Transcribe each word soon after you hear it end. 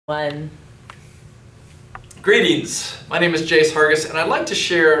One. Greetings, my name is Jace Hargis, and I'd like to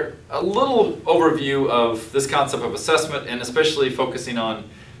share a little overview of this concept of assessment, and especially focusing on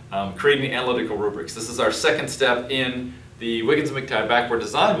creating analytical rubrics. This is our second step in the Wiggins-McTighe backward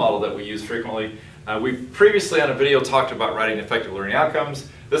design model that we use frequently. We previously on a video talked about writing effective learning outcomes.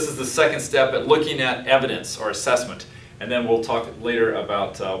 This is the second step at looking at evidence or assessment, and then we'll talk later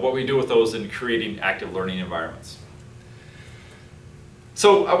about what we do with those in creating active learning environments.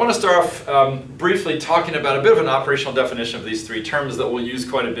 So I want to start off briefly talking about a bit of an operational definition of these three terms that we'll use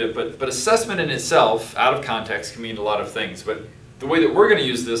quite a bit, but assessment in itself, out of context, can mean a lot of things. But the way that we're going to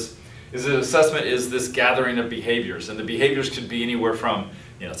use this is that assessment is this gathering of behaviors, and the behaviors could be anywhere from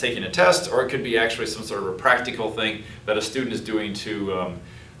taking a test, or it could be actually some sort of a practical thing that a student is doing to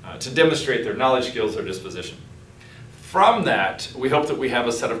demonstrate their knowledge, skills, or disposition. From that, we hope that we have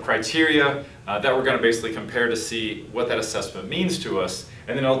a set of criteria that we're going to basically compare to see what that assessment means to us,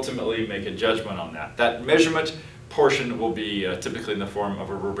 and then ultimately make a judgment on that. That measurement portion will be typically in the form of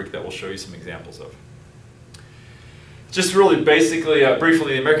a rubric that we'll show you some examples of. Just really basically,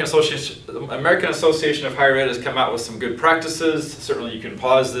 briefly, the American Association of Higher Ed has come out with some good practices. Certainly you can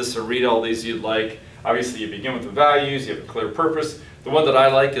pause this or read all these you'd like. Obviously you begin with the values, you have a clear purpose. The one that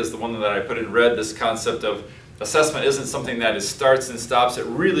I like is the one that I put in red, this concept of assessment isn't something that starts and stops. It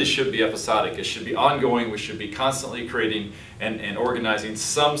really should be episodic. It should be ongoing. We should be constantly creating and organizing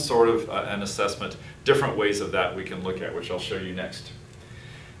some sort of an assessment. Different ways of that we can look at, which I'll show you next.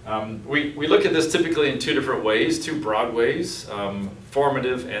 We look at this typically in two different ways, two broad ways,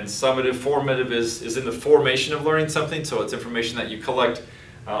 formative and summative. Formative is in the formation of learning something, so it's information that you collect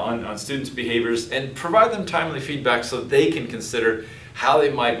on students' behaviors and provide them timely feedback so they can consider how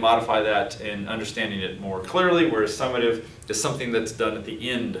they might modify that in understanding it more clearly, whereas summative is something that's done at the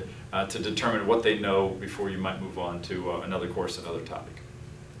end to determine what they know before you might move on to another course, another topic.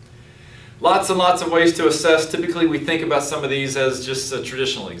 Lots and lots of ways to assess. Typically we think about some of these as just a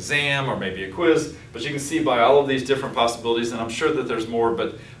traditional exam or maybe a quiz, but you can see by all of these different possibilities, and I'm sure that there's more,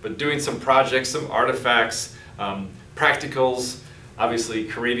 but doing some projects, some artifacts, practicals, obviously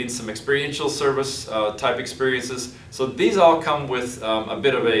creating some experiential service type experiences. So these all come with a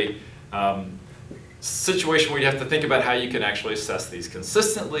bit of a situation where you have to think about how you can actually assess these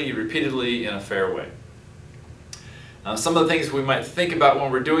consistently, repeatedly, in a fair way. Some of the things we might think about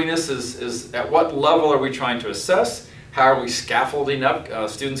when we're doing this is at what level are we trying to assess? How are we scaffolding up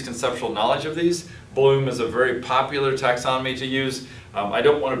students' conceptual knowledge of these? Bloom is a very popular taxonomy to use. I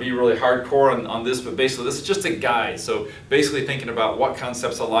don't want to be really hardcore on this, but basically this is just a guide. So basically thinking about what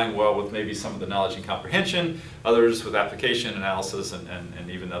concepts align well with maybe some of the knowledge and comprehension, others with application, analysis, and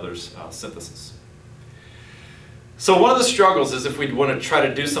even others synthesis. So one of the struggles is if we want to try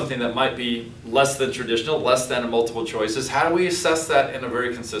to do something that might be less than traditional, less than a multiple choice, how do we assess that in a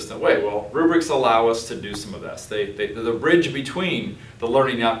very consistent way? Well, rubrics allow us to do some of this. They're the bridge between the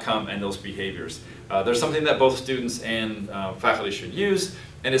learning outcome and those behaviors. There's something that both students and faculty should use,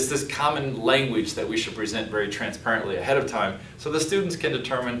 and it's this common language that we should present very transparently ahead of time so the students can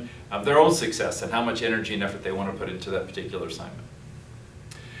determine their own success and how much energy and effort they want to put into that particular assignment.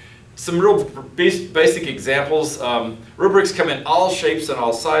 Some real basic examples. Rubrics come in all shapes and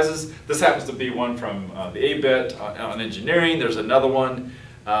all sizes. This happens to be one from the ABET on engineering. There's another one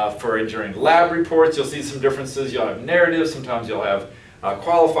for engineering lab reports. You'll see some differences. You'll have narratives. Sometimes you'll have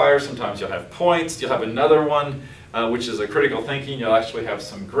qualifiers. Sometimes you'll have points. You'll have another one which is a critical thinking. You'll actually have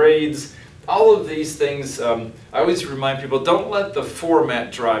some grades. All of these things, I always remind people, don't let the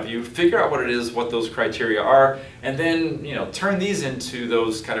format drive you. Figure out what it is, what those criteria are, and then turn these into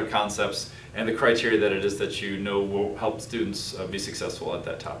those kind of concepts and the criteria that it is that you know will help students be successful at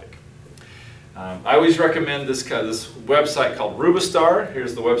that topic. I always recommend this website called Rubistar.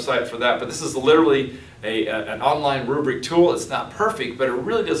 Here's the website for that, but this is literally an online rubric tool. It's not perfect, but it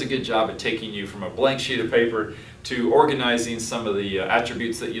really does a good job at taking you from a blank sheet of paper to organizing some of the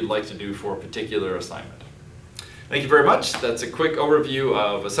attributes that you'd like to do for a particular assignment. Thank you very much. That's a quick overview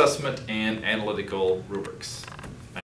of assessment and analytical rubrics.